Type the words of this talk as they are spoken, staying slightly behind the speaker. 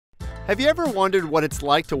Have you ever wondered what it's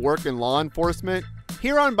like to work in law enforcement?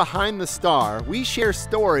 Here on Behind the Star, we share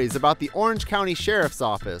stories about the Orange County Sheriff's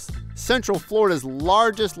Office, Central Florida's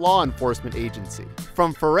largest law enforcement agency.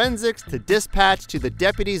 From forensics to dispatch to the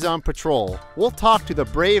deputies on patrol, we'll talk to the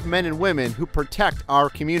brave men and women who protect our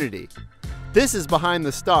community. This is Behind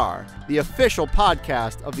the Star, the official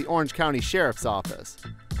podcast of the Orange County Sheriff's Office.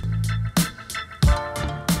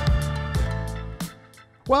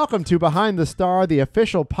 Welcome to Behind the Star, the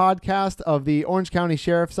official podcast of the Orange County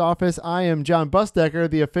Sheriff's Office. I am Jon Busdeker,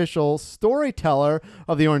 the official storyteller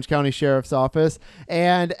of the Orange County Sheriff's Office.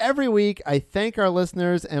 And every week I thank our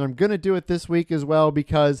listeners, and I'm going to do it this week as well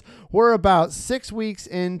because we're about 6 weeks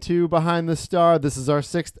into Behind the Star. This is our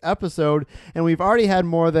 6th episode, and we've already had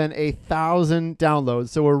more than 1,000 downloads.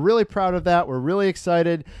 So we're really proud of that. We're really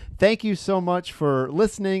excited. Thank you so much for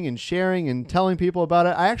listening and sharing and telling people about it.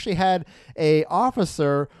 I actually had an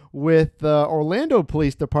officer with the Orlando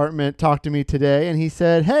Police Department talk to me today, and he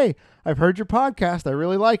said, "Hey, I've heard your podcast. I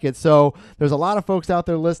really like it." So there's a lot of folks out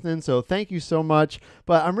there listening, so thank you so much.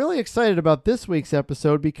 But I'm really excited about this week's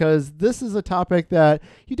episode because this is a topic that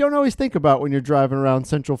you don't always think about when you're driving around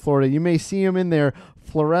Central Florida. You may see them in their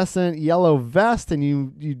fluorescent yellow vest, and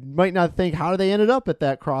you might not think, how do they ended up at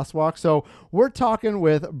that crosswalk? So we're talking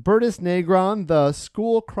with Bertis Negron, the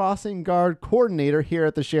school crossing guard coordinator here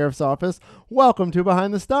at the Sheriff's Office. Welcome to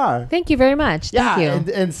Behind the Star. Thank you very much. Thank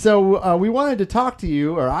you. And so we wanted to talk to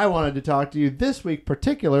you, or I wanted to talk to you this week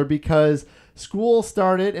particular because school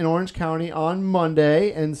started in Orange County on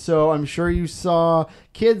Monday, and so I'm sure you saw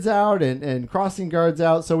kids out and crossing guards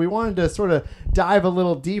out. So we wanted to sort of dive a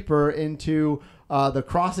little deeper into the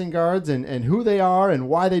crossing guards and who they are and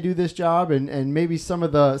why they do this job and maybe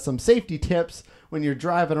some safety tips when you're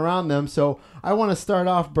driving around them. So I want to start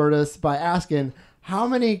off, Bertis, by asking, how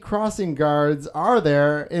many crossing guards are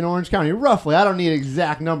there in Orange County? Roughly, I don't need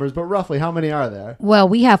exact numbers, but roughly, how many are there? Well,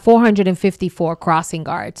 we have 454 crossing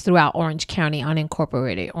guards throughout Orange County,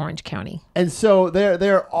 unincorporated Orange County. And so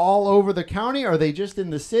they're all over the county? Are they just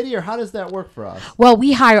in the city, or how does that work for us? Well,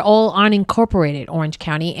 we hire all unincorporated Orange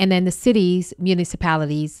County, and then the cities,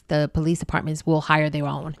 municipalities, the police departments will hire their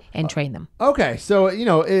own and train them. Okay, so,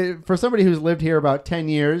 for somebody who's lived here about 10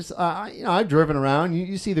 years, I've driven around.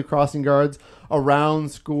 You see the crossing guards around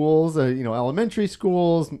schools, elementary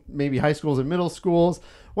schools, maybe high schools and middle schools.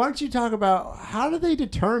 Why don't you talk about how do they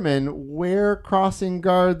determine where crossing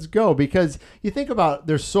guards go? Because you think about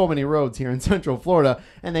there's so many roads here in Central Florida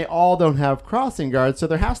and they all don't have crossing guards. So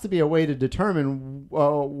there has to be a way to determine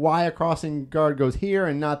why a crossing guard goes here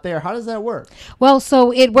and not there. How does that work? Well,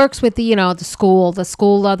 so it works with the school. The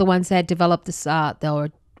school are the ones that develop this,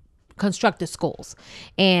 construct the schools,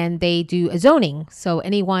 and they do a zoning. So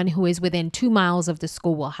anyone who is within 2 miles of the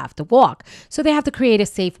school will have to walk. So they have to create a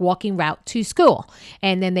safe walking route to school.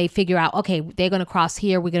 And then they figure out, okay, they're going to cross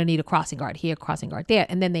here. We're going to need a crossing guard here, crossing guard there.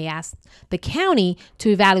 And then they ask the county to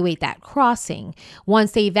evaluate that crossing.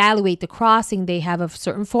 Once they evaluate the crossing, they have a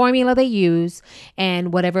certain formula they use,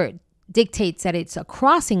 and whatever dictates that it's a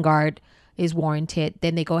crossing guard is warranted,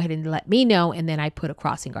 then they go ahead and let me know, and then I put a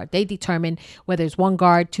crossing guard. They determine whether it's 1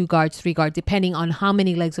 guard, 2 guards, 3 guards, depending on how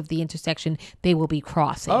many legs of the intersection they will be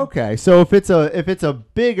crossing. Okay, so if it's a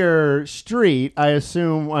bigger street, I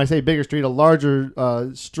assume when I say bigger street, a larger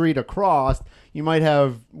street across, you might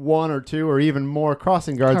have 1 or 2 or even more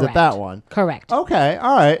crossing guards. Correct. At that one. Correct. Okay,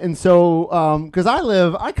 all right. And so, because I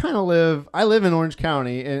live in Orange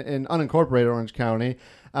County, in unincorporated Orange County,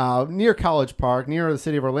 near College Park, near the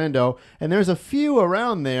city of Orlando, and there's a few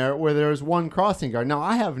around there where there's 1 crossing guard. Now,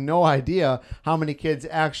 I have no idea how many kids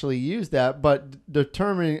actually use that, but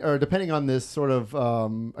depending on this sort of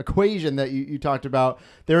equation that you talked about,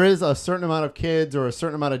 there is a certain amount of kids or a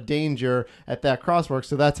certain amount of danger at that crosswalk,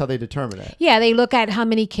 so that's how they determine it. Yeah, they look at how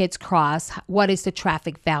many kids cross, what is the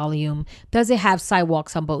traffic volume, does it have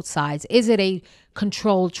sidewalks on both sides, is it a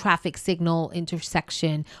controlled traffic signal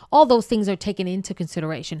intersection. All those things are taken into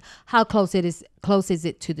consideration. How close is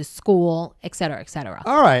it to the school, et cetera, et cetera.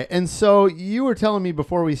 All right. And so you were telling me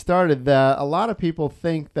before we started that a lot of people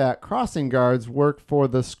think that crossing guards work for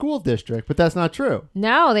the school district, but that's not true.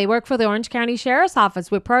 No, they work for the Orange County Sheriff's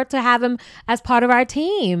Office. We're proud to have them as part of our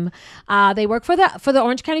team. They work for the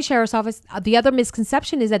Orange County Sheriff's Office. The other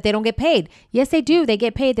misconception is that they don't get paid. Yes, they do. They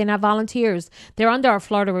get paid. They're not volunteers. They're under our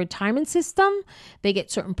Florida retirement system. They get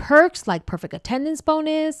certain perks like perfect attendance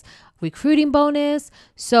bonus, recruiting bonus.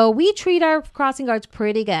 So we treat our crossing guards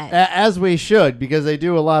pretty good. As we should, because they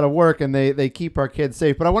do a lot of work and they keep our kids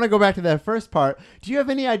safe. But I want to go back to that first part. Do you have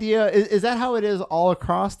any idea, is that how it is all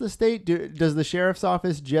across the state? Does the sheriff's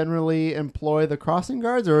office generally employ the crossing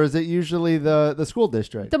guards, or is it usually the school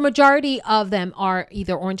district? The majority of them are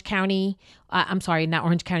either Orange County, I'm sorry, not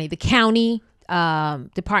Orange County, the county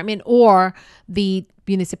department or the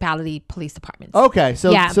municipality police departments. Okay.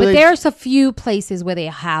 But there's a few places where they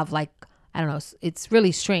have like, I don't know, it's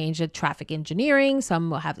really strange. Traffic engineering, some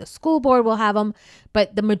will have the school board will have them,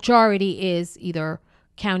 but the majority is either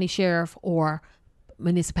county sheriff or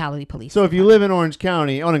municipality police. So if you live in Orange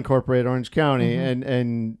County, unincorporated Orange County,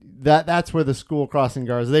 and that's where the school crossing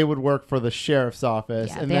guards, they would work for the sheriff's office.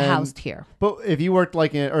 Yeah, and they're housed here. But if you worked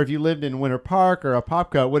or if you lived in Winter Park or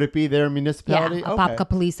Apopka, would it be their municipality? Yeah, Apopka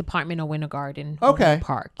Police Department or Winter Garden. Okay. Winter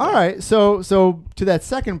Park. Yeah. All right. So to that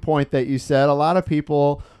second point that you said, a lot of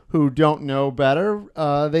people who don't know better,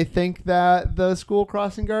 they think that the school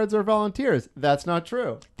crossing guards are volunteers. That's not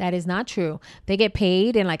true. That is not true. They get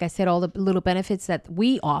paid. And like I said, all the little benefits that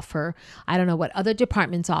we offer, I don't know what other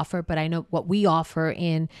departments offer, but I know what we offer.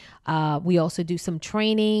 And we also do some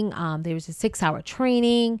training. There's a 6-hour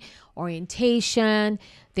training, orientation.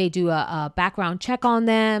 They do a background check on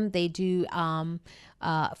them. They do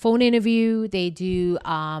phone interview. They do...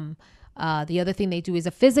 the other thing they do is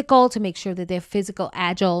a physical to make sure that they're physical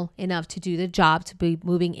agile enough to do the job, to be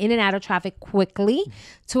moving in and out of traffic quickly,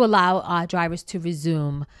 to allow drivers to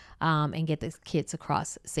resume and get the kids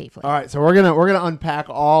across safely. All right, so we're gonna unpack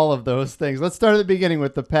all of those things. Let's start at the beginning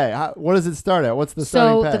with the pay. What does it start at? What's the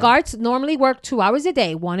starting pay? So the guards normally work 2 hours a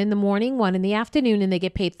day, 1 in the morning, 1 in the afternoon, and they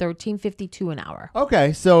get paid $13.52 an hour.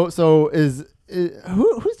 Okay, so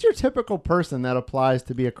who's your typical person that applies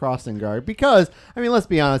to be a crossing guard? Because I mean, let's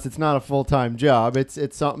be honest, it's not a full-time job.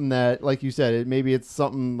 It's something that, like you said, maybe it's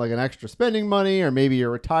something like an extra spending money, or maybe you're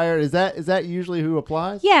retired. Is that usually who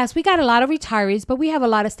applies? Yes, we got a lot of retirees, but we have a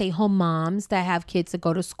lot of stay-home moms that have kids that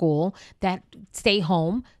go to school that stay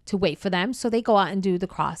home to wait for them. So they go out and do the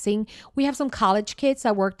crossing. We have some college kids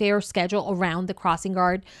that work their schedule around the crossing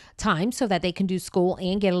guard time so that they can do school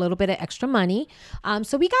and get a little bit of extra money.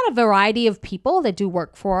 So we got a variety of people that do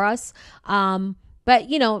work for us. But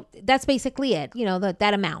that's basically it.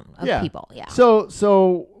 That amount of people. Yeah.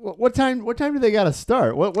 So what time do they got to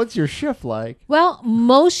start? What's your shift like? Well,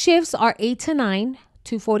 most shifts are 8 to 9.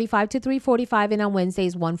 2:45 to 3:45, and on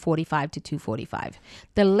Wednesdays 1:45 to 2:45.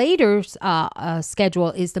 The later schedule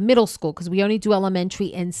is the middle school, because we only do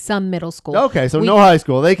elementary and some middle school. Okay, so no high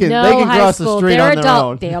school. They can cross the street on their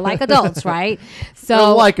own. They're like adults, right? So they're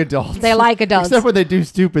like adults. They're like adults, except when they do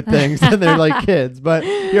stupid things and they're like kids. But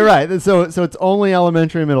you're right. So it's only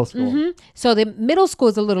elementary and middle school. Mm-hmm. So the middle school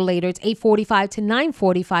is a little later. It's 8:45 to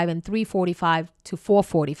 9:45 and 3:45 to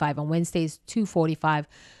 4:45 on Wednesdays. 2:45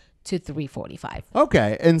 to 3:45.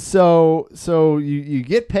 Okay, and so you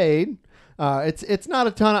get paid. It's not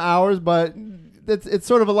a ton of hours, but it's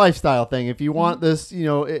sort of a lifestyle thing. If you want this,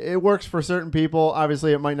 it works for certain people.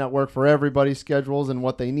 Obviously, it might not work for everybody's schedules and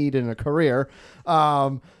what they need in a career.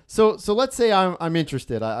 So let's say I'm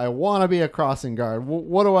interested. I want to be a crossing guard.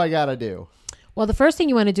 What do I got to do? Well, the first thing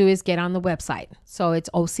you want to do is get on the website. So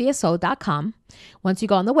it's OCSO.com. Once you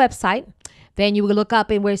go on the website, then you will look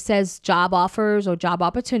up in where it says job offers or job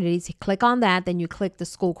opportunities. You click on that. Then you click the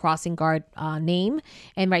school crossing guard name.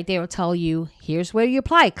 And right there will tell you, here's where you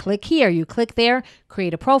apply. Click here. You click there,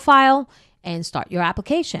 create a profile, and start your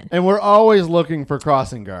application. And we're always looking for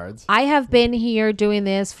crossing guards. I have been here doing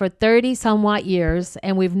this for 30 somewhat years,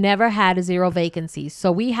 and we've never had a 0 vacancies.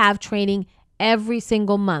 So we have training every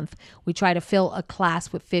single month. We try to fill a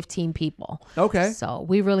class with 15 people. Okay. So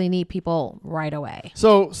we really need people right away.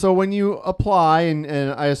 So when you apply,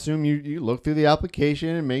 and I assume you look through the application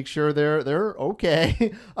and make sure they're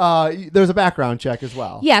okay. There's a background check as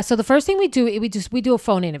well. Yeah. So the first thing we do, we do a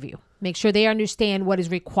phone interview. Make sure they understand what is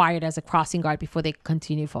required as a crossing guard before they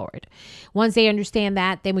continue forward. Once they understand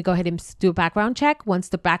that, then we go ahead and do a background check. Once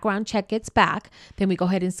the background check gets back, then we go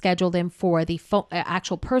ahead and schedule them for the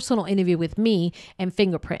actual personal interview with me and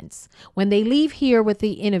fingerprints. When they leave here with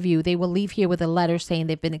the interview, they will leave here with a letter saying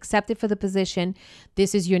they've been accepted for the position.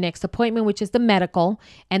 This is your next appointment, which is the medical.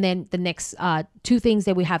 And then the next 2 things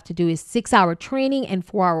that we have to do is 6-hour training and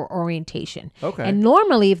 4-hour orientation. Okay. And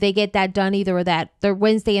normally, if they get that done either that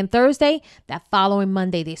Wednesday and Thursday, Thursday, that following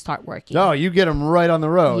Monday they start working. Oh, you get them right on the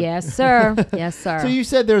road. Yes, sir. Yes, sir. So you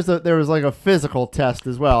said there was like a physical test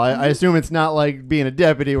as well. I assume it's not like being a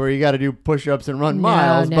deputy where you got to do push-ups and run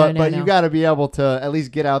miles, but you got to be able to at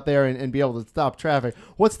least get out there and be able to stop traffic.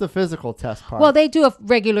 What's the physical test part? Well, they do a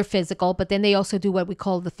regular physical, but then they also do what we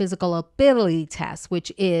call the physical ability test,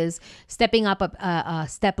 which is stepping up a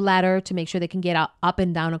step ladder to make sure they can get up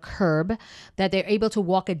and down a curb, that they're able to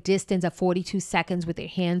walk a distance of 42 seconds with their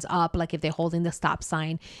hands up, like if they're holding the stop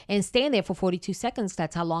sign, and stand there for 42 seconds.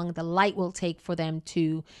 That's how long the light will take for them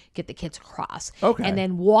to get the kids across. Okay. And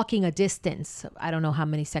then walking a distance. I don't know how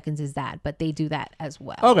many seconds is that, but they do that as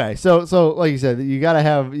well. Okay. So like you said, you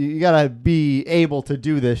gotta be able to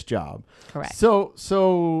do this job. Correct.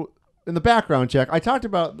 So in the background check, I talked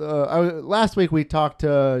about last week. We talked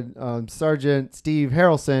to Sergeant Steve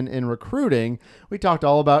Harrelson in recruiting. We talked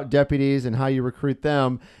all about deputies and how you recruit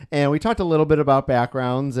them, and we talked a little bit about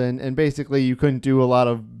backgrounds and basically you couldn't do a lot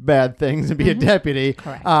of bad things and be a deputy.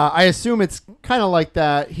 Correct. I assume it's kind of like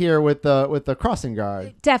that here with the crossing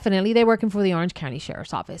guard. Definitely, they're working for the Orange County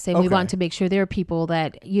Sheriff's Office, and we want to make sure there are people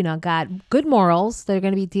that got good morals. They're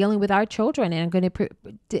going to be dealing with our children and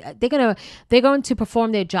they're going to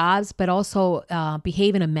perform their jobs, but also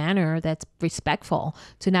behave in a manner that's respectful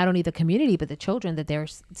to not only the community but the children that they're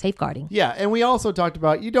safeguarding. Yeah, and we also talked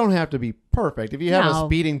about you don't have to be perfect. If you have a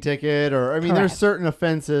speeding ticket there's certain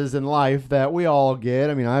offenses in life that we all get.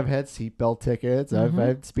 I mean, I've had seatbelt tickets. I've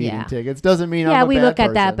had speeding tickets. Doesn't mean I'm a we bad look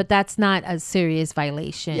person. at that, but that's not a serious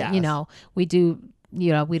violation. Yes. We do.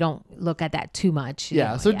 We don't look at that too much.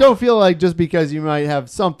 Don't feel like just because you might have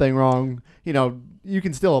something wrong, you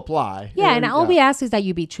can still apply. Yeah, and all we ask is that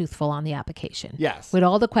you be truthful on the application. Yes. With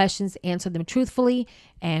all the questions, answer them truthfully,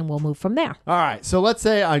 and we'll move from there. All right. So let's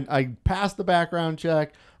say I pass the background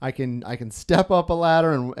check. I can step up a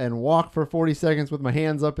ladder and walk for 40 seconds with my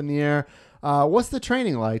hands up in the air. What's the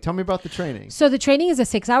training like? Tell me about the training. So the training is a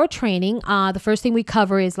 6-hour training. The first thing we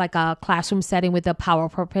cover is like a classroom setting with a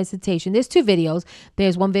PowerPoint presentation. There's 2 videos.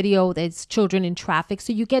 There's one video that's children in traffic.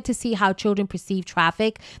 So you get to see how children perceive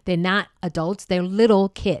traffic. They're not adults. They're little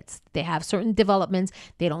kids. They have certain developments.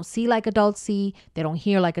 They don't see like adults see. They don't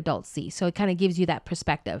hear like adults see. So it kind of gives you that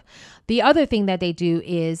perspective. The other thing that they do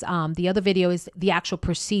is the other video is the actual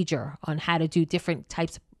procedure on how to do different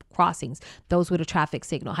types of crossings, those with a traffic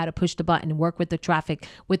signal, how to push the button and work with the traffic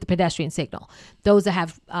with the pedestrian signal, those that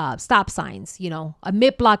have stop signs, a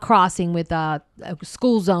mid-block crossing with a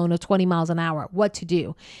school zone of 20 miles an hour, what to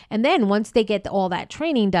do. And then once they get all that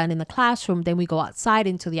training done in the classroom, then we go outside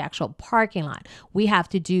into the actual parking lot. We have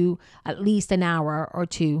to do at least an hour or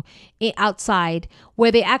 2 outside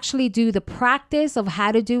where they actually do the practice of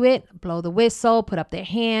how to do it, blow the whistle, put up their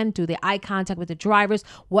hand, do the eye contact with the drivers,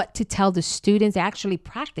 what to tell the students. They actually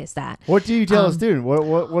practice that. What do you tell a student? What do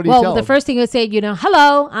you tell them? Well, the first thing you say,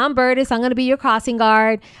 hello, I'm Bertis. I'm going to be your crossing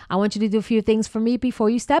guard. I want you to do a few things for me before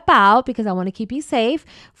you step out because I want to keep you safe.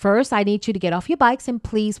 First, I need you to get off your bikes and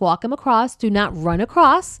please walk them across. Do not run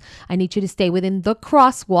across. I need you to stay within the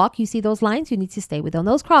crosswalk. You see those lines? You need to stay within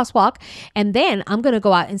those crosswalk. And then I'm going to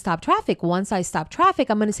go out and stop traffic. Once I stop traffic,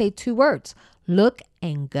 I'm going to say 2 words, look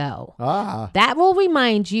and go. That will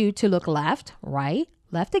remind you to look left, right,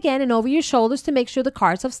 left again, and over your shoulders to make sure the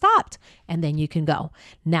cars have stopped. And then you can go.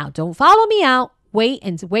 Now, don't follow me out.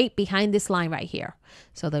 Wait behind this line right here.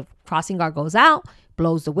 So the crossing guard goes out,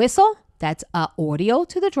 blows the whistle. That's audio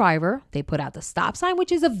to the driver. They put out the stop sign,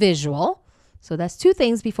 which is a visual. So that's 2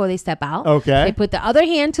 things before they step out. Okay. They put the other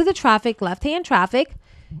hand to the traffic, left hand traffic,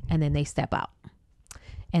 and then they step out.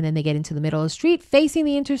 And then they get into the middle of the street, facing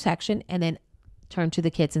the intersection, and then turn to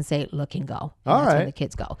the kids and say, look and go. And that's when the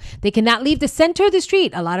kids go. They cannot leave the center of the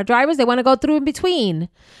street. A lot of drivers, they want to go through in between.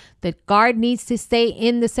 The guard needs to stay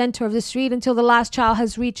in the center of the street until the last child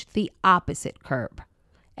has reached the opposite curb.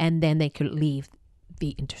 And then they could leave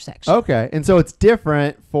the intersection. Okay. And so it's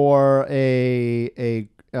different for a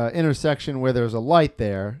intersection where there's a light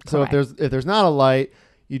there. Correct. So if there's not a light,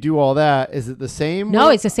 you do all that. Is it the same? No,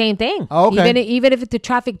 it's the same thing. Oh, okay. Even if the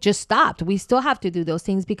traffic just stopped, we still have to do those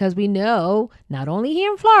things because we know, not only here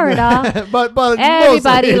in Florida, but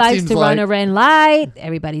everybody likes to run a red light.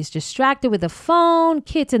 Everybody's distracted with the phone,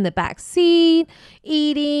 kids in the back seat,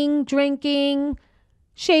 eating, drinking,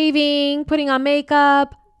 shaving, putting on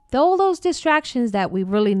makeup. All those distractions that we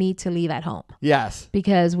really need to leave at home. Yes.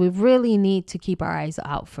 Because we really need to keep our eyes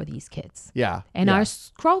out for these kids. Yeah. And our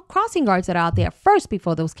crossing guards that are out there first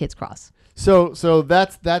before those kids cross. So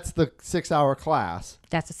that's the 6-hour class.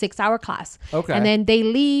 That's a 6-hour class. Okay. And then they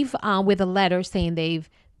leave with a letter saying they've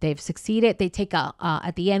succeeded. They take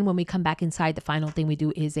at the end when we come back inside, the final thing we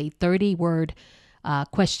do is a 30-word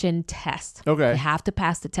question test. Okay. They have to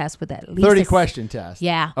pass the test with at least 30 question test.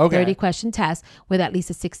 Yeah. Okay. 30 question test with at least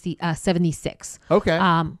a 76. Okay.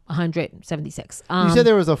 176. You said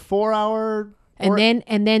there was a 4-hour.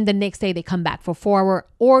 And then the next day they come back for 4-hour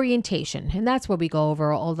orientation. And that's where we go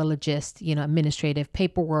over all the administrative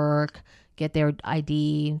paperwork, get their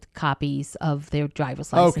ID copies of their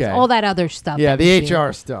driver's license, all that other stuff. Yeah, the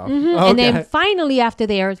HR stuff. Mm-hmm. Okay. And then finally after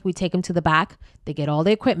there, we take them to the back. They get all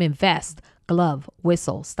the equipment, vest, glove,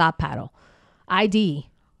 whistle, stop paddle, ID,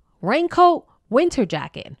 raincoat, winter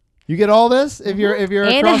jacket. You get all this if you're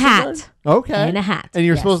and a hat. Guard? Okay. And a hat. And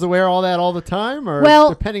you're supposed to wear all that all the time, or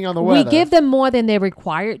depending on the weather? We give them more than they're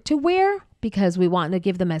required to wear because we want to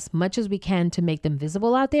give them as much as we can to make them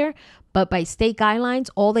visible out there. But by state guidelines,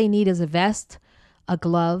 all they need is a vest,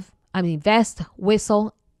 vest,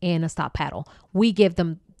 whistle, and a stop paddle. We give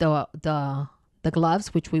them the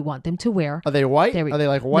gloves, which we want them to wear. Are they white? Are they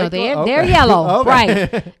like white? No, they're yellow.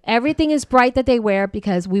 Bright. Everything is bright that they wear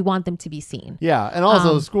because we want them to be seen. Yeah. And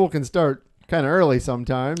also school can start kind of early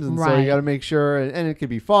sometimes. And so you got to make sure. And it could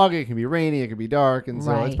be foggy. It can be rainy. It can be dark. And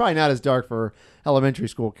so it's probably not as dark for elementary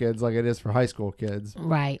school kids like it is for high school kids.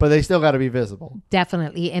 Right. But they still got to be visible.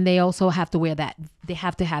 Definitely. And they also have to wear that. They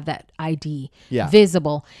have to have that ID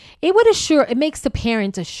visible. It makes the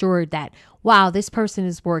parents assured that, wow, this person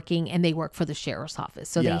is working and they work for the sheriff's office.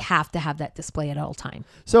 So they have to have that display at all time.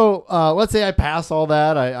 So let's say I pass all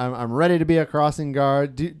that. I'm ready to be a crossing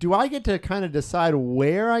guard. Do I get to kind of decide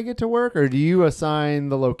where I get to work, or do you assign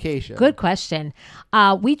the location? Good question.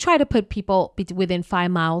 We try to put people within 5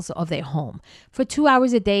 miles of their home. For 2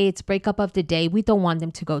 hours a day, it's breakup of the day. We don't want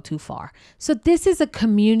them to go too far. So this is a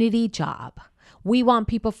community job. We want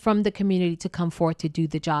people from the community to come forth to do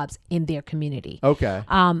the jobs in their community. Okay.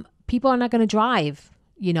 People are not going to drive,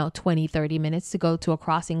 20, 30 minutes to go to a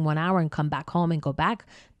crossing 1 hour and come back home and go back.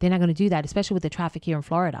 They're not going to do that, especially with the traffic here in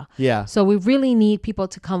Florida. Yeah. So we really need people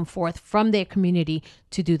to come forth from their community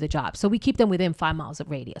to do the job. So we keep them within 5 miles of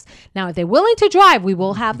radius. Now, if they're willing to drive, we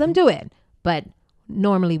will have them do it. But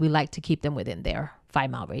normally we like to keep them within their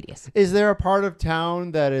 5-mile radius. Is there a part of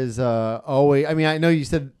town that is always, I know you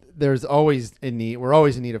said we're always in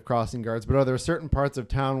need of crossing guards, but are there certain parts of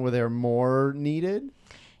town where they're more needed?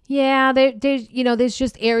 Yeah, there's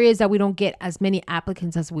just areas that we don't get as many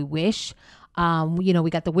applicants as we wish. We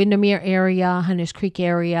got the Windermere area, Hunters Creek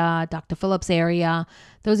area, Dr. Phillips area.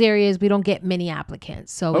 Those areas we don't get many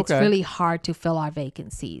applicants, so it's really hard to fill our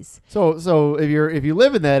vacancies. So if you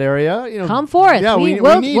live in that area, come forth. Yeah,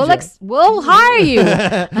 we'll hire you.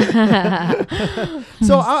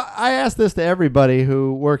 So I asked this to everybody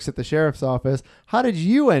who works at the sheriff's office. How did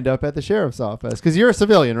you end up at the sheriff's office? Because you're a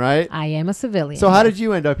civilian, right? I am a civilian. So how did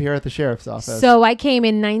you end up here at the sheriff's office? So I came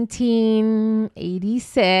in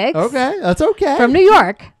 1986. Okay, that's okay. From New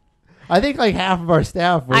York. I think like half of our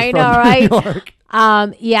staff was New York.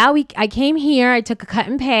 I came here. I took a cut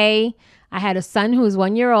and pay. I had a son who was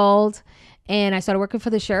 1 year old, and I started working for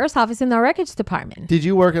the sheriff's office in the records department. Did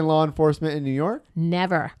you work in law enforcement in New York?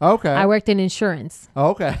 Never. Okay. I worked in insurance.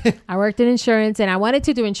 Okay. I worked in insurance, and I wanted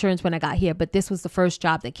to do insurance when I got here, but this was the first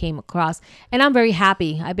job that came across, and I'm very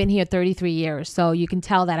happy. I've been here 33 years, so you can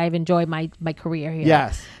tell that I've enjoyed my career here.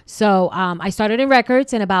 Yes. So I started in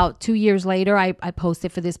records, and about 2 years later, I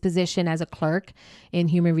posted for this position as a clerk in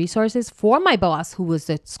human resources for my boss, who was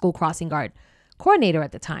the school crossing guard coordinator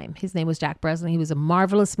at the time. His name was Jack Breslin. He was a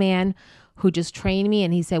marvelous man who just trained me.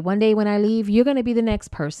 And he said, one day when I leave, you're going to be the next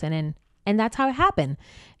person. And that's how it happened.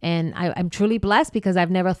 And I'm truly blessed because I've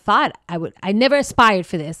never thought I never aspired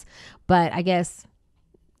for this, but I guess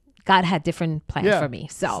God had different plans for me.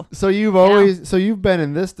 So you've been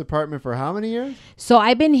in this department for how many years? So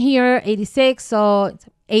I've been here 86. So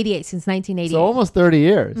 88 since 1988. So almost 30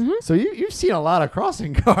 years. Mm-hmm. So you've seen a lot of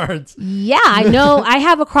crossing guards. Yeah, I know. I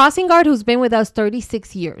have a crossing guard who's been with us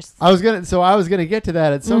 36 years. I was gonna get to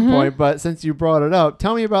that at some point, but since you brought it up,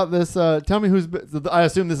 tell me about this. Tell me I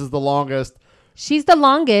assume this is the longest. She's the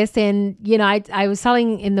longest, and I was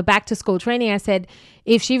telling in the back to school training, I said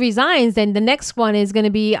if she resigns, then the next one is going to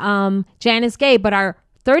be Janice Gay, but our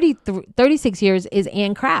 36 years is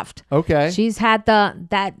Ann Kraft. Okay. She's had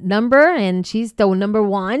that number, and she's the number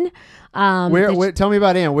one. Where tell me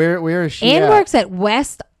about Ann. Where is she Ann at? works at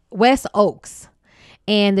West Oaks.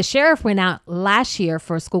 And the sheriff went out last year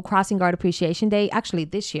for School Crossing Guard Appreciation Day, actually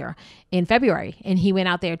this year in February. And he went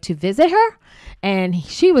out there to visit her. and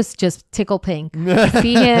she was just tickle pink to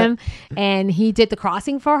see him. And he did the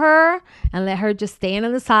crossing for her and let her just stand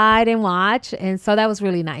on the side and watch. And so that was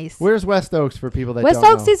really nice. Where's West Oaks for people that West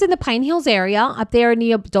don't Oaks know? is in the Pine Hills area, up there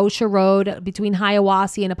near Dosha Road, between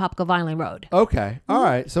Hiawassee and Apopka Island Road. Okay. All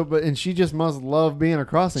right. So, and she just must love being a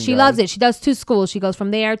crossing She guard. loves it. She does 2 schools. She goes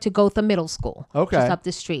from there to Gotham Middle School. Okay. Just up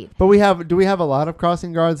the street. But do we have a lot of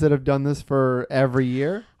crossing guards that have done this for every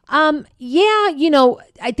year? Yeah, you know,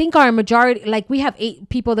 I think our majority, like we have 8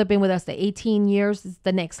 people that have been with us, the 18 years is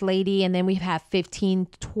the next lady. And then we have 15,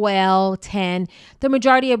 12, 10. The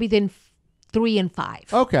majority are within 3 and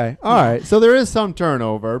 5. Okay. All right. So there is some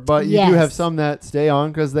turnover, but you do Yes. have some that stay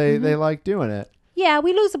on because they like doing it. Yeah,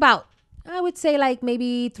 we lose about, I would say like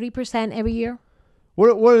maybe 3% every year.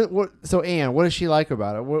 So Anne, what does she like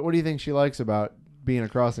about it? What do you think she likes about being a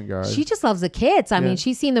crossing guard? She just loves the kids. I Yeah. mean,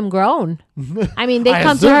 she's seen them grown. I mean, they I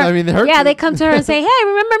come to assume- her. I mean, Yeah, they come to her and say, "Hey,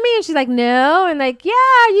 remember me?" And she's like, "No." And like,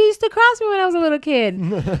 "Yeah, you used to cross me when I was a little kid."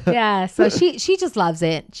 Yeah. So she just loves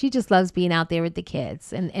it. She just loves being out there with the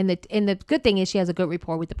kids. And the good thing is she has a good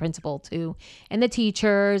rapport with the principal too, and the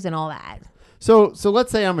teachers and all that. So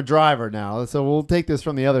let's say I'm a driver now. So we'll take this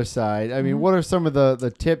from the other side. I mean, what are some of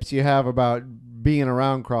the tips you have about being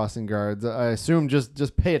around crossing guards? I assume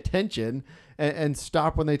just pay attention and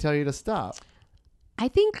stop when they tell you to stop. I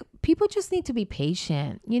think people just need to be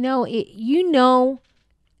patient.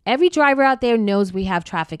 Every driver out there knows we have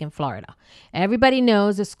traffic in Florida. Everybody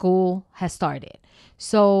knows the school has started.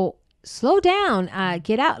 So slow down,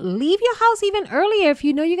 get out, leave your house even earlier if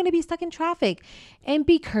you know you're going to be stuck in traffic, and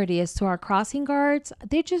be courteous to our crossing guards.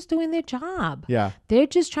 They're just doing their job. Yeah. They're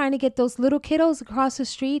just trying to get those little kiddos across the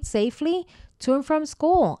street safely to and from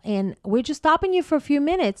school. And we're just stopping you for a few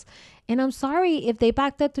minutes. And I'm sorry if they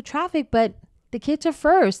backed up the traffic, but the kids are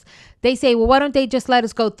first. They say, well, why don't they just let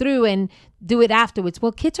us go through and do it afterwards?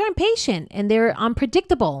 Well, kids are impatient and they're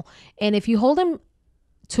unpredictable. And if you hold them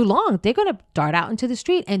too long, they're going to dart out into the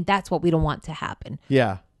street. And that's what we don't want to happen.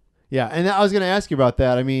 Yeah. Yeah. And I was going to ask you about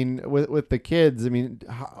that. I mean, with the kids, I mean,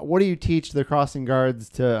 what do you teach the crossing guards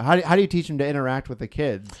how do you teach them to interact with the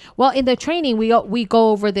kids? Well, in the training, we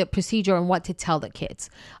go over the procedure and what to tell the kids.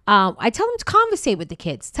 I tell them to conversate with the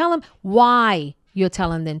kids. Tell them why you're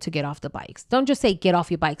telling them to get off the bikes. Don't just say, get off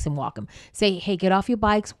your bikes and walk them. Say, hey, get off your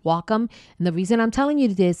bikes, walk them. And the reason I'm telling you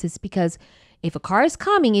this is because if a car is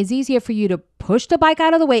coming, it's easier for you to push the bike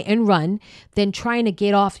out of the way and run than trying to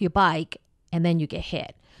get off your bike and then you get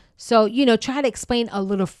hit. So, try to explain a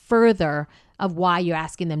little further of why you're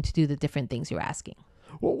asking them to do the different things you're asking.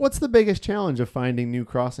 Well, what's the biggest challenge of finding new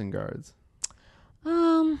crossing guards?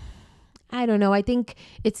 I don't know. I think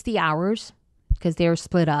it's the hours because they're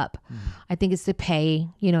split up. I think it's the pay,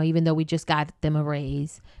 even though we just got them a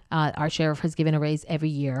raise. Our sheriff has given a raise every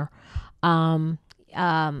year. They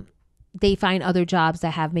find other jobs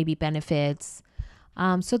that have maybe benefits.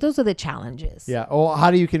 So those are the challenges. Yeah. Well, how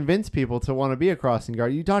do you convince people to want to be a crossing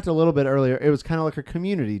guard? You talked a little bit earlier. It was kind of like a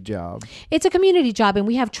community job. It's a community job, and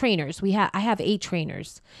we have trainers. I have 8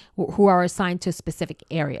 trainers who are assigned to a specific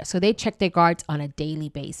area. So they check their guards on a daily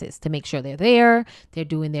basis to make sure they're there. They're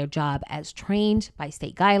doing their job as trained by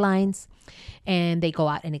state guidelines, and they go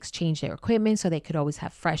out and exchange their equipment so they could always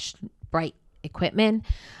have fresh, bright equipment.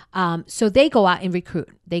 So they go out and recruit.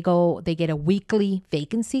 They get a weekly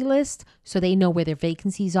vacancy list so they know where their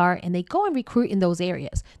vacancies are, and they go and recruit in those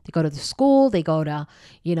areas. They go to the school, they go to,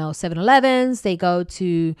 7-Elevens, they go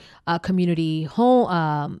to community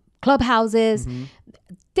home, clubhouses. Mm-hmm.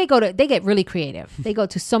 They get really creative. They go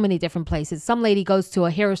to so many different places. Some lady goes to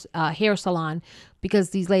a hair salon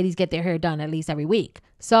because these ladies get their hair done at least every week.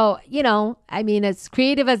 So, as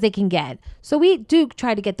creative as they can get. So we do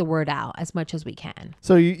try to get the word out as much as we can.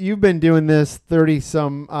 So you've been doing this 30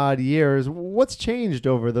 some odd years. What's changed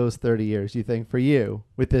over those 30 years, you think, for you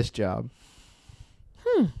with this job?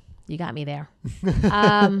 You got me there.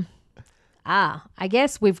 I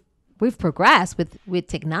guess we've progressed with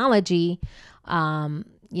technology.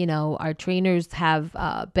 Our trainers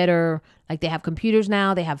have better, like they have computers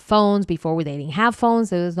now, they have phones. Before they didn't have phones,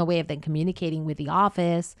 so there's no way of them communicating with the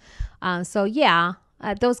office.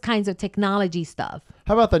 Those kinds of technology stuff.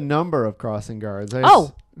 How about the number of crossing guards?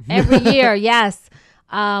 Every year, yes.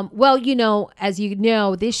 As you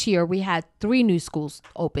know, this year we had 3 new schools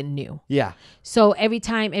open new. Yeah. So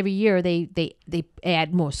every year they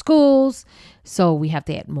add more schools. So we have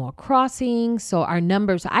to add more crossings. So our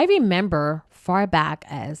numbers, I remember far back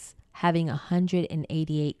as having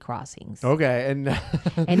 188 crossings. Okay. And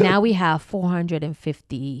now we have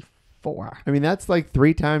 454. I mean, that's like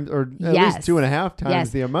 3 times or at least 2.5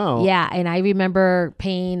 times the amount. Yeah. And I remember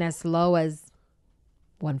paying as low as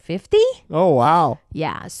 $150. Oh, wow.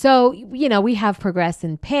 Yeah. So, we have progressed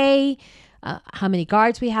in pay, how many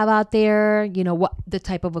guards we have out there, what the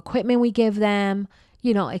type of equipment we give them,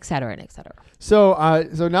 et cetera and et cetera. So,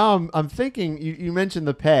 so now I'm thinking. You mentioned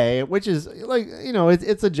the pay, which is like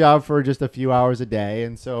it's a job for just a few hours a day,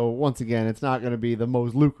 and so once again, it's not going to be the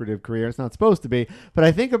most lucrative career. It's not supposed to be. But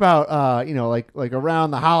I think about like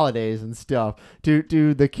around the holidays and stuff.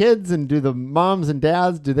 Do the kids and do the moms and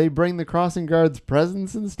dads do they bring the crossing guards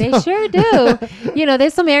presents and stuff? They sure do.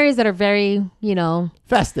 There's some areas that are very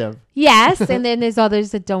festive. Yes, and then there's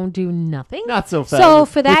others that don't do nothing. Not so festive. So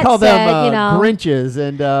for that we call said, them Grinches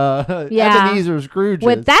and Ebenezer Scrooges.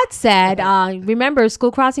 With that said, remember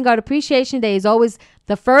School Crossing Guard Appreciation Day is always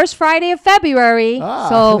the first Friday of February.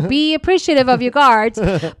 So be appreciative of your guards.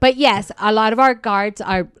 But yes, a lot of our guards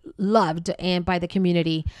are loved and by the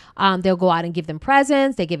community. They'll go out and give them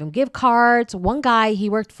presents. They give them gift cards. One guy, he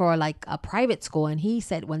worked for like a private school, and he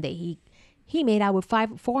said one day he made out with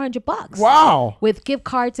 $400. Wow. With gift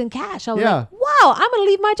cards and cash. I was like, wow, I'm going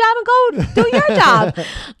to leave my job and go do your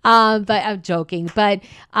job. But I'm joking. But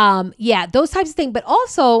those types of things. But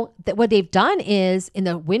also what they've done is in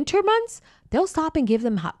the winter months, they'll stop and give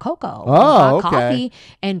them hot cocoa, hot coffee,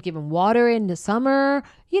 and give them water in the summer.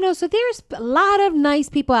 So there's a lot of nice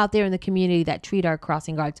people out there in the community that treat our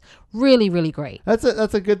crossing guards really, really great. That's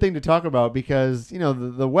a good thing to talk about because,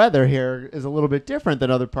 the weather here is a little bit different than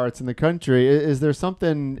other parts in the country. Is there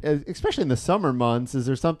something, especially in the summer months, is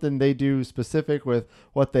there something they do specific with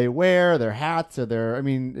what they wear, their hats, or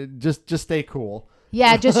just stay cool?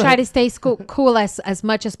 Yeah, just try to stay cool as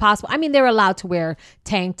much as possible. They're allowed to wear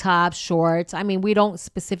tank tops, shorts. We don't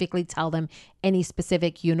specifically tell them any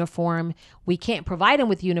specific uniform. We can't provide them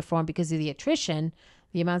with uniform because of the attrition,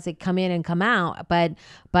 the amounts that come in and come out.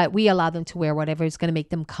 But we allow them to wear whatever is going to make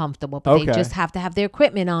them comfortable. But they just have to have their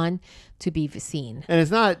equipment on to be seen. And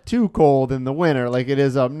it's not too cold in the winter like it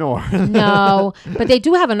is up north. No, but they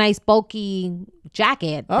do have a nice bulky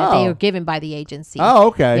jacket that they are given by the agency. Oh,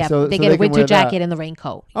 okay. Yeah, so they so get they a winter can wear jacket that. and the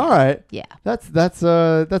raincoat. All right. Yeah. That's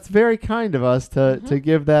very kind of us to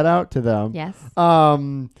give that out to them. Yes. I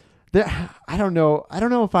don't know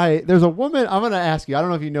if there's a woman, I'm going to ask you, I don't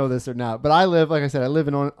know if you know this or not, but I live in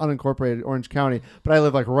unincorporated Orange County, but I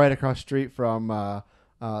live like right across the street from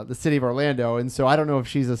the city of Orlando. And so I don't know if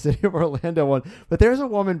she's a city of Orlando one, but there's a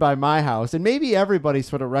woman by my house, and maybe everybody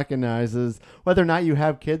sort of recognizes whether or not you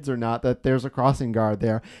have kids or not, that there's a crossing guard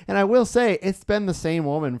there. And I will say it's been the same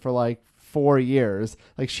woman for like 4 years.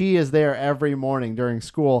 Like she is there every morning during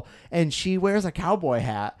school, and she wears a cowboy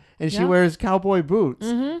hat. And she wears cowboy boots.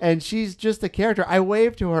 And she's just a character. I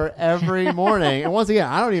wave to her every morning. And once again,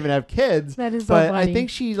 I don't even have kids. That is so but funny. I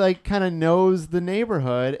think she like kind of knows the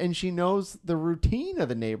neighborhood, and she knows the routine of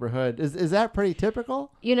the neighborhood. Is that pretty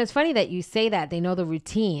typical? It's funny that you say that. They know the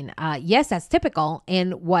routine. Yes, that's typical.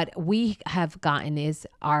 And what we have gotten is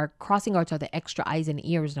our crossing guards are the extra eyes and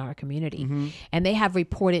ears in our community. And they have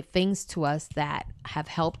reported things to us that have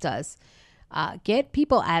helped us get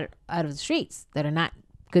people out of the streets that are not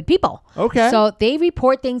good people. Okay. So they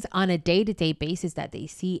report things on a day-to-day basis that they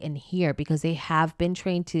see and hear because they have been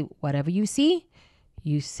trained to whatever you see,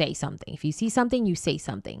 you say something. If you see something, you say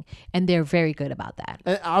something. And they're very good about that.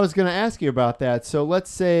 And I was going to ask you about that. So let's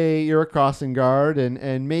say you're a crossing guard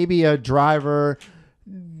and maybe a driver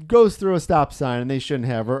goes through a stop sign and they shouldn't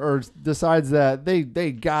have, or decides that they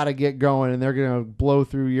got to get going and they're going to blow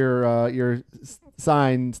through your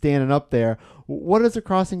sign standing up there. What does a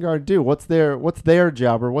crossing guard do? What's their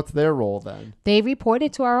job, or what's their role then? They report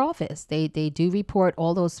it to our office. They do report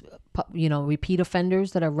all those repeat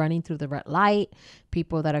offenders that are running through the red light,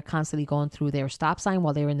 people that are constantly going through their stop sign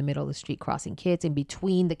while they're in the middle of the street crossing kids, in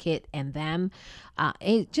between the kid and them.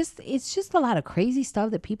 It's just a lot of crazy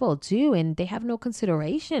stuff that people do, and they have no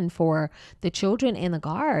consideration for the children and the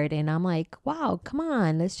guard. And I'm like, wow, come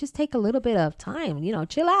on, let's just take a little bit of time,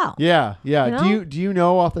 chill out. Yeah. Do you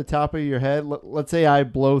know off the top of your head? Let's say I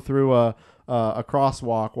blow through a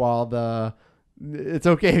crosswalk while it's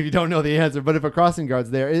okay if you don't know the answer, but if a crossing guard's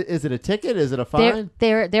there, is it a ticket? Is it a fine?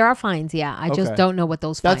 There are fines, yeah. I just don't know what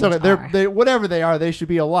those fines are. They whatever they are, they should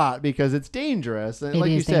be a lot because it's dangerous. And it like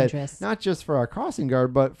is you said, dangerous. Not just for our crossing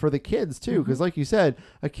guard, but for the kids too. Because like you said,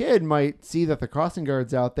 a kid might see that the crossing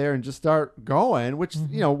guard's out there and just start going, which,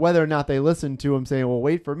 whether or not they listen to him saying, well,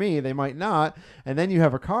 wait for me, they might not. And then you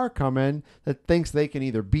have a car coming that thinks they can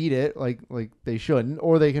either beat it like they shouldn't,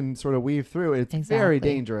 or they can sort of weave through it. It's very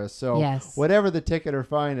dangerous. So whatever the ticket or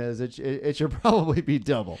fine is, it should probably be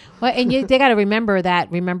double. Well, and they got to remember that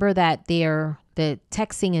the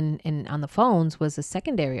texting and on the phones was a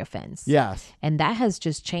secondary offense. Yes. And that has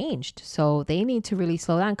just changed. So they need to really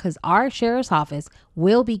slow down, because our sheriff's office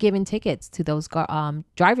will be giving tickets to those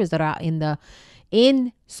drivers that are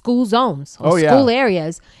in school zones or school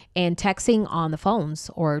areas and texting on the phones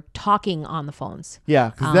or talking on the phones. Yeah,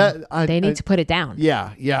 because they need to put it down.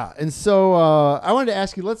 Yeah. And so I wanted to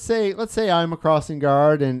ask you, let's say I'm a crossing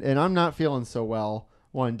guard and I'm not feeling so well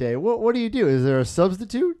one day. What do you do? Is there a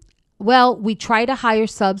substitute? Well, we try to hire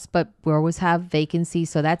subs, but we always have vacancies,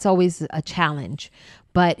 so that's always a challenge.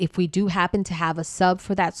 But if we do happen to have a sub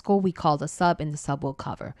for that school, we call the sub and the sub will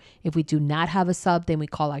cover. If we do not have a sub, then we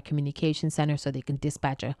call our communication center so they can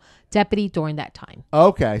dispatch a deputy during that time.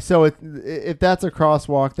 Okay. So if that's a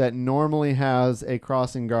crosswalk that normally has a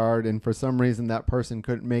crossing guard and for some reason that person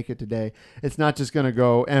couldn't make it today, it's not just going to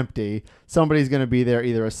go empty. Somebody's going to be there,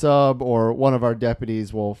 either a sub or one of our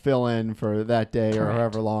deputies will fill in for that day. Correct. Or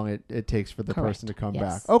however long it takes for the Correct. person to come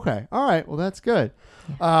Yes. back. Okay. All right. Well, that's good.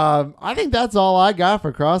 Yeah. I think that's all I got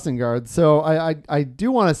for crossing guards. So I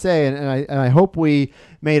do want to say, and I hope we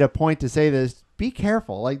made a point to say this, be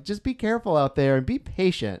careful. Like, just be careful out there and be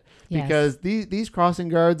patient. Yes. Because these crossing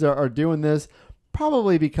guards are doing this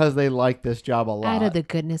probably because they like this job a lot. Out of the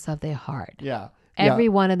goodness of their heart. Yeah. Every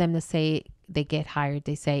one of them to say they get hired,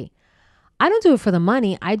 they say, I don't do it for the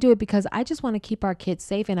money. I do it because I just want to keep our kids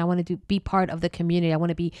safe and I want to be part of the community. I want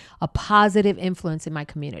to be a positive influence in my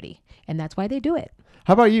community. And that's why they do it.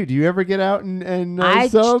 How about you? Do you ever get out and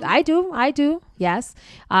sub? I do. Yes.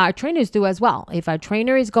 Our trainers do as well. If our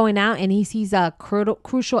trainer is going out and he sees a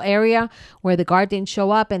crucial area where the guard didn't show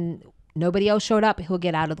up and nobody else showed up, he'll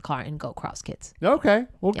get out of the car and go cross kids. Okay.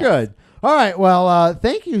 Well, yes. Good. All right. Well,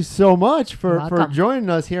 thank you so much for joining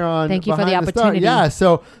us here on Thank you Behind for the opportunity. Yeah.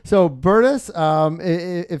 So Bertis,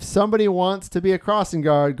 if somebody wants to be a crossing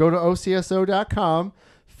guard, go to OCSO.com,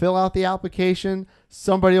 fill out the application.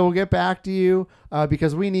 Somebody will get back to you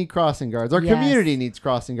because we need crossing guards. Our community needs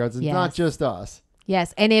crossing guards. It's not just us.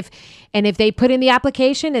 Yes. And if they put in the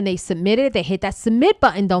application and they submit it, they hit that submit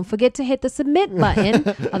button. Don't forget to hit the submit button.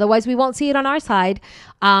 Otherwise, we won't see it on our side.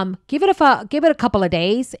 Give it a couple of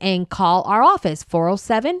days and call our office,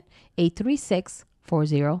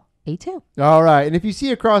 407-836-4082. All right. And if you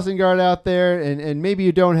see a crossing guard out there and maybe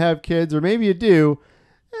you don't have kids or maybe you do,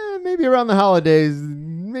 maybe around the holidays,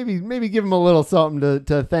 maybe give them a little something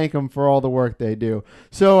to thank them for all the work they do.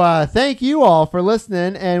 So thank you all for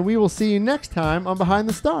listening, and we will see you next time on Behind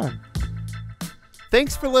the Star.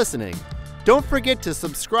 Thanks for listening. Don't forget to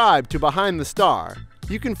subscribe to Behind the Star.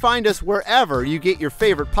 You can find us wherever you get your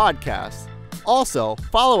favorite podcasts. Also,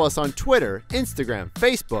 follow us on Twitter, Instagram,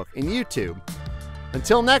 Facebook, and YouTube.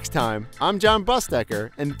 Until next time, I'm Jon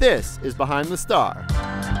Busdeker, and this is Behind the Star.